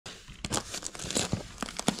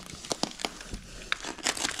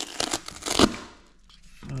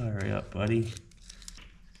buddy.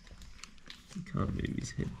 You can't move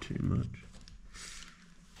his head too much.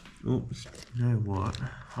 Oops, you know what?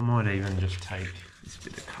 I might even just take this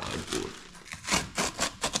bit of cardboard.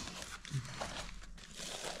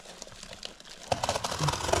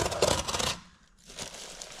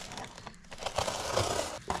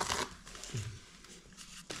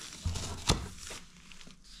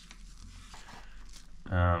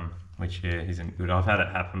 Which yeah, isn't good. I've had it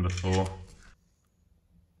happen before.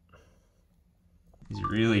 He's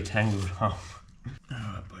really tangled up.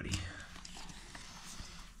 Alright, buddy.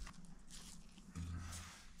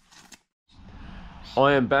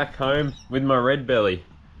 I am back home with my red belly.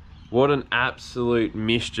 What an absolute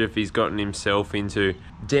mischief he's gotten himself into.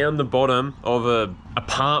 Down the bottom of a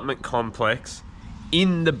apartment complex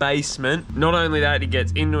in the basement. Not only that, he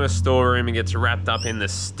gets into a storeroom and gets wrapped up in the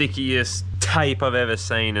stickiest tape I've ever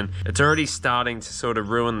seen, and it's already starting to sort of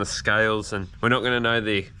ruin the scales, and we're not going to know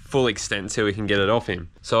the full extent until we can get it off him.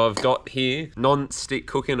 So I've got here non-stick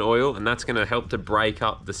cooking oil, and that's going to help to break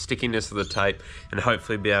up the stickiness of the tape and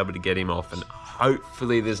hopefully be able to get him off, and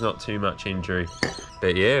hopefully there's not too much injury.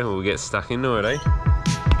 But yeah, we'll get stuck into it, eh?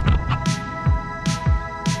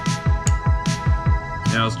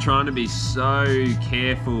 Now I was trying to be so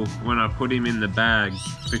careful when I put him in the bag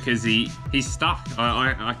because he's stuck.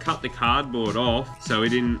 I cut the cardboard off so he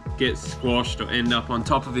didn't get squashed or end up on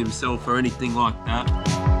top of himself or anything like that.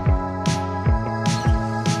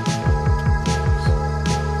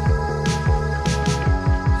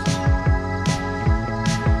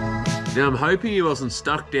 Now I'm hoping he wasn't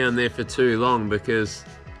stuck down there for too long because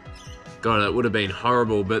God, that would have been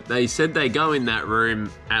horrible, but they said they go in that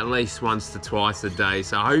room at least once to twice a day,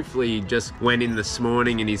 so hopefully he just went in this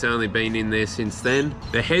morning and he's only been in there since then.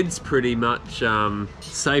 The head's pretty much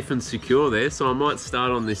safe and secure there, so I might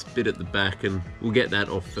start on this bit at the back and we'll get that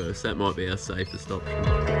off first. That might be our safest option.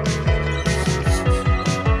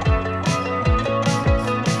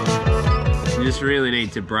 You just really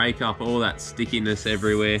need to break up all that stickiness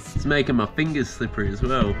everywhere. It's making my fingers slippery as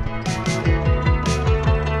well.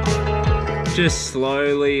 Just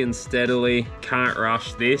slowly and steadily, can't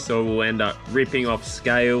rush this or we'll end up ripping off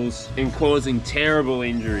scales and causing terrible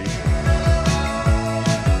injuries.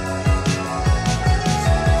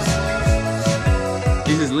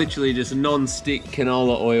 This is literally just non-stick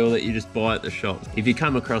canola oil that you just buy at the shop. If you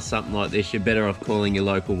come across something like this, you're better off calling your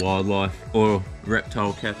local wildlife or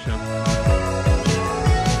reptile catcher.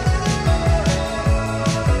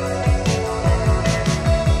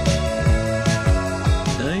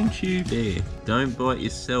 You there. Don't bite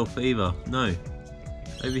yourself either. No.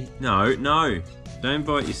 Maybe. No, no. Don't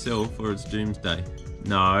bite yourself or it's doomsday.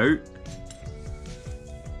 No.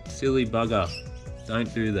 Silly bugger.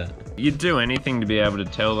 Don't do that. You'd do anything to be able to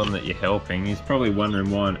tell them that you're helping. He's probably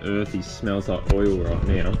wondering why on earth he smells like oil right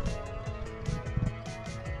now.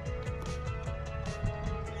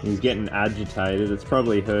 He's getting agitated. It's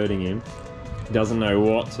probably hurting him. He doesn't know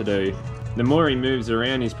what to do. The more he moves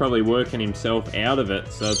around, he's probably working himself out of it,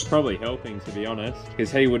 so it's probably helping, to be honest, because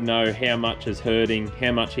he would know how much is hurting,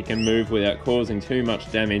 how much he can move without causing too much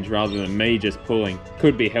damage rather than me just pulling.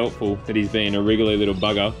 Could be helpful that he's being a wriggly little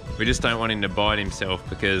bugger. We just don't want him to bite himself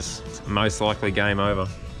because it's most likely game over.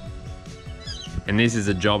 And this is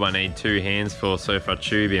a job I need 2 hands for, so if I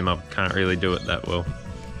tube him, I can't really do it that well.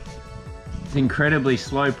 It's an incredibly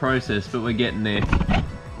slow process, but we're getting there.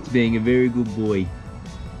 It's being a very good boy.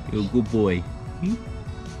 You're a good boy. You're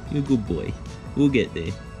a good boy. We'll get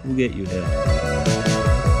there. We'll get you there.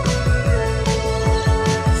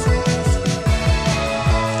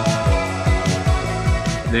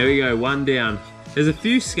 There we go, 1 down. There's a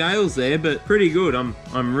few scales there, but pretty good.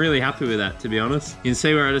 I'm really happy with that, to be honest. You can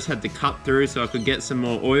see where I just had to cut through so I could get some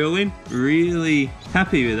more oil in. Really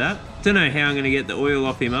happy with that. Don't know how I'm gonna get the oil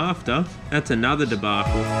off him after. That's another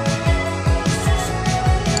debacle.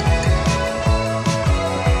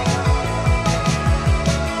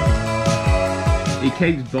 He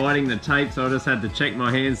keeps biting the tape, so I just had to check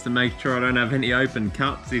my hands to make sure I don't have any open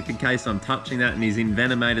cuts. If in case I'm touching that and he's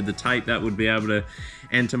envenomated the tape, that would be able to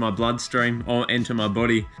enter my bloodstream or enter my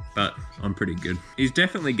body, but I'm pretty good. He's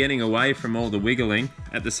definitely getting away from all the wiggling.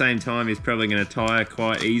 At the same time, he's probably gonna tire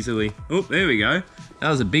quite easily. Oh, there we go. That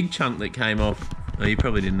was a big chunk that came off. Oh, you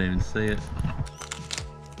probably didn't even see it.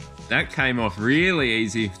 That came off really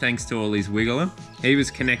easy thanks to all his wiggling. He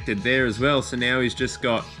was connected there as well, so now he's just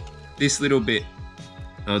got this little bit.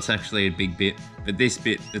 Oh, it's actually a big bit, but this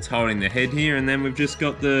bit that's holding the head here, and then we've just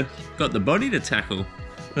got the body to tackle.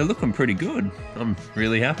 They're looking pretty good. I'm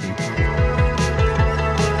really happy.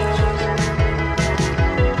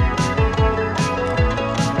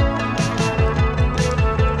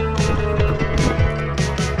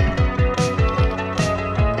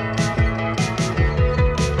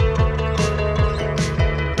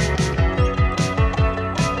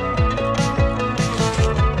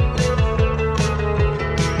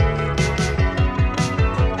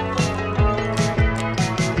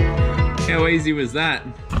 easy was that?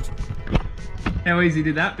 How easy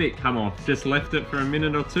did that bit come off? Just left it for a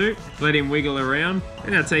minute or two, let him wiggle around,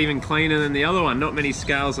 and that's even cleaner than the other one. Not many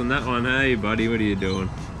scales on that one. Hey buddy, what are you doing?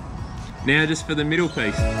 Now just for the middle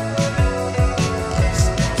piece.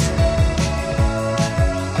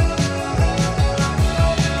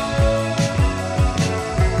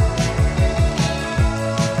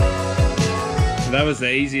 That was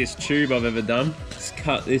the easiest tube I've ever done. Just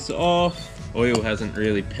cut this off. Oil hasn't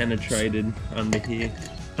really penetrated under here.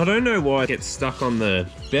 I don't know why it gets stuck on the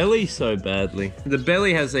belly so badly. The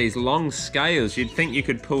belly has these long scales. You'd think you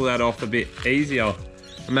could pull that off a bit easier.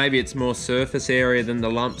 Maybe it's more surface area than the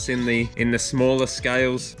lumps in the smaller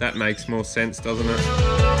scales. That makes more sense, doesn't it?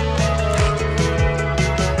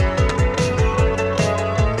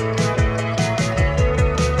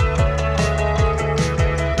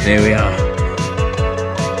 There we are.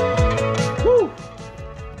 Woo!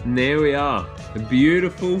 And there we are. A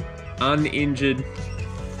beautiful, uninjured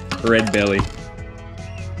red-bellied.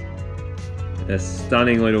 A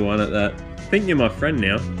stunning little one at that. I think you're my friend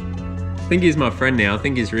now. I think he's my friend now. I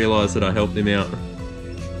think he's realised that I helped him out.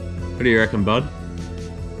 What do you reckon, bud?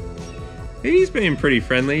 He's been pretty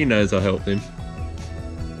friendly. He knows I helped him.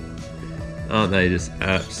 Aren't they just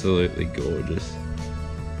absolutely gorgeous?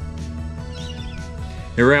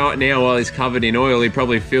 And right now, while he's covered in oil, he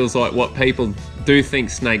probably feels like what people do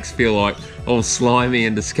think snakes feel like. All slimy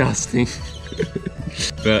and disgusting.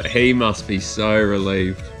 But he must be so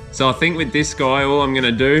relieved. So I think with this guy, all I'm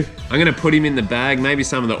gonna do, I'm gonna put him in the bag. Maybe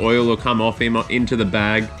some of the oil will come off him into the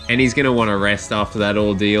bag, and he's gonna want to rest after that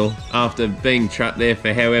ordeal. After being trapped there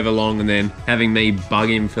for however long and then having me bug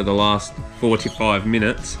him for the last 45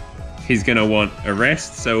 minutes, he's gonna want a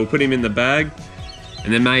rest. So we'll put him in the bag,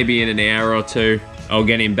 and then maybe in an hour or two, I'll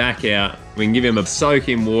get him back out. We can give him a soak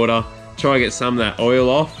in water, try to get some of that oil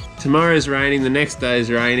off. Tomorrow's raining, the next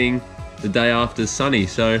day's raining. The day after's sunny,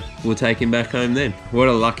 so we'll take him back home then. What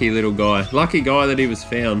a lucky little guy. Lucky guy that he was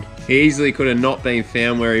found. He easily could have not been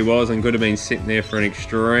found where he was and could have been sitting there for an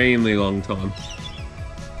extremely long time.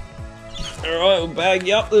 All right, we'll bag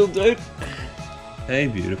you up, little dude. Hey,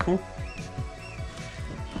 beautiful.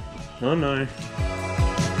 Oh no.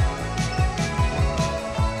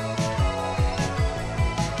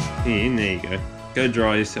 Here, there you go. Go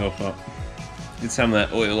dry yourself up. Get some of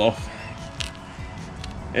that oil off.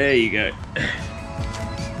 There you go.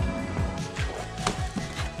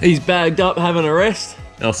 He's bagged up having a rest.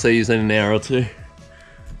 I'll see you in an hour or two.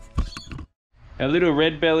 Our little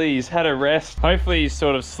red-belly, he's had a rest. Hopefully he's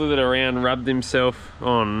sort of slithered around, rubbed himself.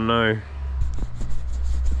 Oh no.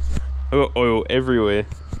 I've got oil everywhere.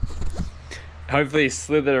 Hopefully he's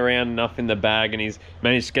slithered around enough in the bag and he's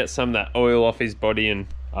managed to get some of that oil off his body and,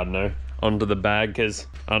 I don't know, onto the bag, because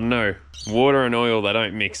I don't know, water and oil, they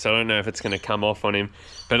don't mix, so I don't know if it's going to come off on him,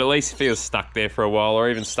 but at least if he was stuck there for a while or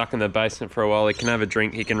even stuck in the basement for a while, he can have a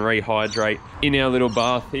drink, he can rehydrate in our little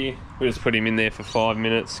bath here. We just put him in there for 5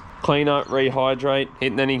 minutes, clean up, rehydrate,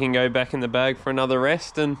 and then he can go back in the bag for another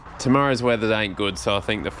rest. And tomorrow's weather ain't good, so I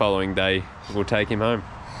think the following day we'll take him home.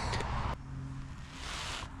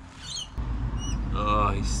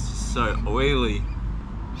 Oh, he's so oily.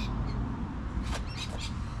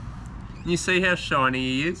 You see how shiny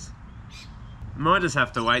he is? Might just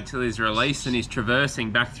have to wait till he's released and he's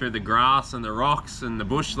traversing back through the grass and the rocks and the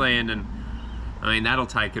bushland, and I mean that'll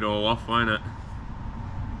take it all off, won't it?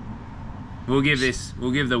 We'll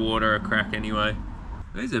give the water a crack anyway.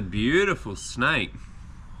 He's a beautiful snake.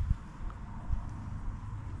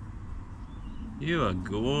 You are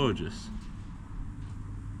gorgeous.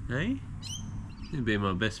 Hey? You'd be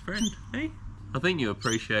my best friend, hey? I think you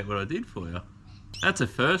appreciate what I did for you. That's a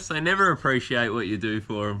first. They never appreciate what you do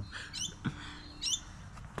for them.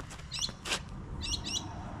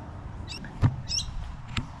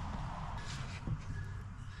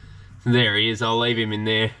 There he is. I'll leave him in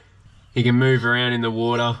there. He can move around in the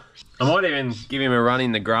water. I might even give him a run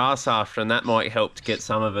in the grass after, and that might help to get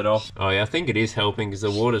some of it off. Oh yeah, I think it is helping because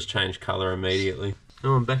the water's changed colour immediately.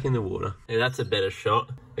 Oh, I'm back in the water. Yeah, that's a better shot.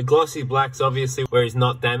 The glossy black's obviously where he's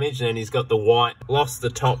not damaged, and he's got the white. Lost the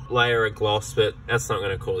top layer of gloss, but that's not going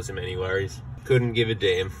to cause him any worries. Couldn't give a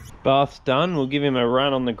damn. Bath's done. We'll give him a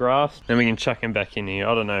run on the grass, then we can chuck him back in here.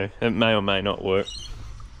 I don't know. It may or may not work.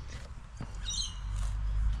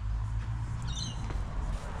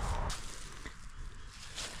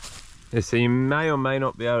 Yeah, so you may or may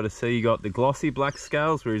not be able to see, you got the glossy black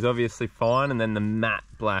scales where he's obviously fine, and then the matte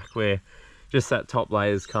black where just that top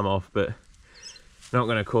layer's come off, but not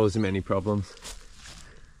going to cause him any problems.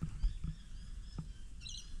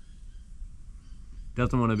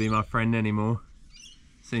 Doesn't want to be my friend anymore.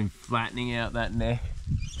 See him flattening out that neck,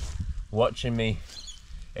 watching me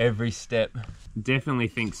every step. Definitely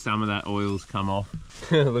think some of that oil's come off.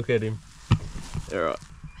 Look at him. All right.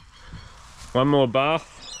 One more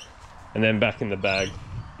bath and then back in the bag.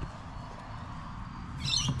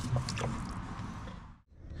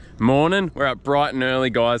 Morning, we're up bright and early,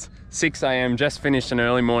 guys. 6 AM, just finished an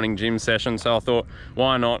early morning gym session, so I thought,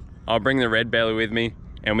 why not? I'll bring the red-belly with me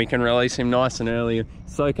and we can release him nice and early,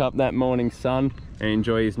 soak up that morning sun and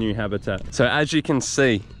enjoy his new habitat. So as you can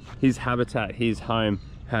see, his habitat, his home,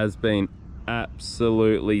 has been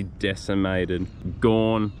absolutely decimated.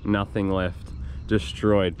 Gone, nothing left,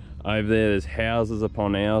 destroyed. Over there, there's houses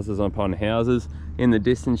upon houses upon houses. In the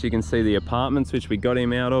distance, you can see the apartments which we got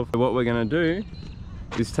him out of. What we're gonna do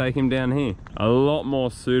is take him down here. A lot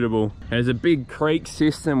more suitable. There's a big creek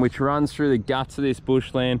system which runs through the guts of this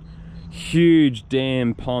bushland. Huge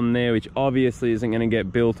dam pond there, which obviously isn't gonna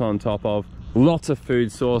get built on top of. Lots of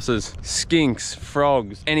food sources, skinks,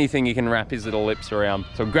 frogs, anything you can wrap his little lips around.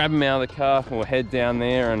 So we'll grab him out of the car, we'll head down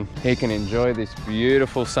there and he can enjoy this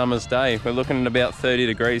beautiful summer's day. We're looking at about 30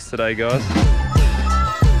 degrees today, guys.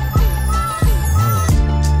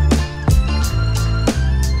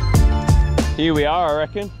 Here we are, I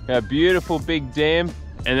reckon. A beautiful big dam.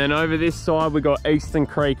 And then over this side, we got Eastern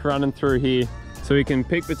Creek running through here. So we can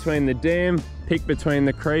pick between the dam, pick between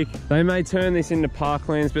the creek. They may turn this into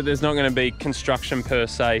parklands, but there's not gonna be construction per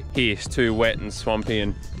se here. It's too wet and swampy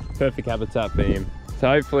and perfect habitat for him. So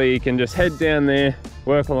hopefully he can just head down there,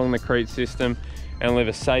 work along the creek system and live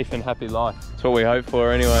a safe and happy life. That's what we hope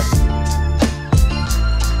for anyway.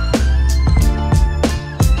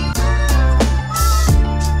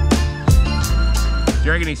 Do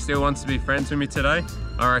you reckon he still wants to be friends with me today?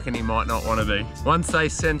 I reckon he might not want to be. Once they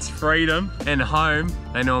sense freedom and home,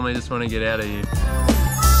 they normally just want to get out of here.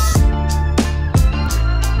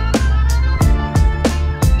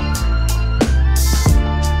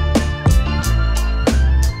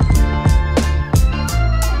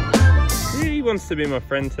 He wants to be my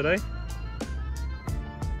friend today.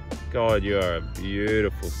 God, you are a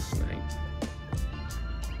beautiful snake.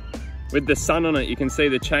 With the sun on it, you can see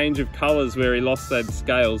the change of colours where he lost those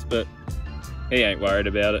scales, but he ain't worried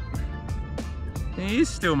about it. He is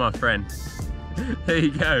still my friend. There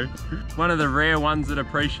you go. One of the rare ones that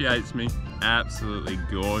appreciates me. Absolutely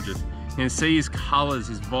gorgeous. You can see his colours,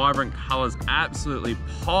 his vibrant colours absolutely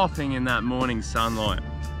popping in that morning sunlight.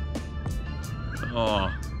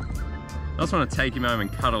 Oh, I just want to take him home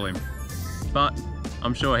and cuddle him. But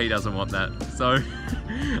I'm sure he doesn't want that. So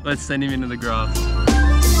let's send him into the grass.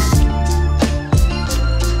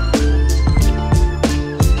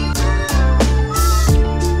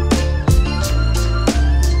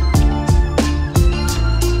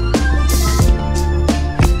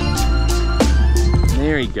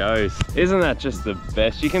 There he goes. Isn't that just the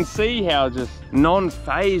best? You can see how just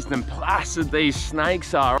non-phased and placid these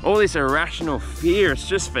snakes are. All this irrational fear, it's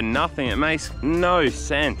just for nothing. It makes no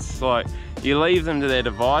sense. Like, you leave them to their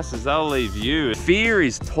devices, they'll leave you. Fear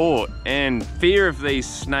is taught, and fear of these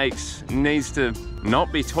snakes needs to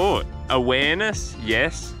not be taught. Awareness,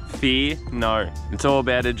 yes. Fear, no. It's all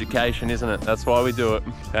about education, isn't it? That's why we do it.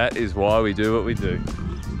 That is why we do what we do.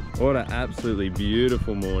 What an absolutely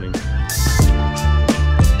beautiful morning.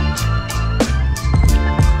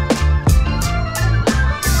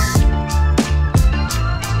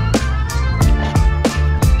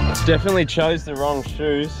 Definitely chose the wrong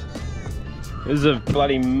shoes. There's a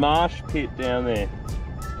bloody marsh pit down there.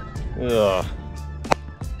 Ugh.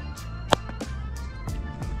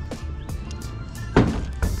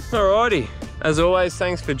 Alrighty. As always,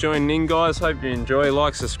 thanks for joining in, guys. Hope you enjoy.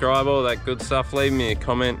 Like, subscribe, all that good stuff. Leave me a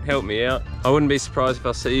comment, help me out. I wouldn't be surprised if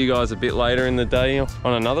I see you guys a bit later in the day on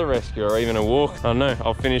another rescue or even a walk. I don't know,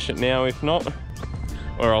 I'll finish it now if not,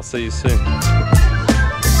 or I'll see you soon.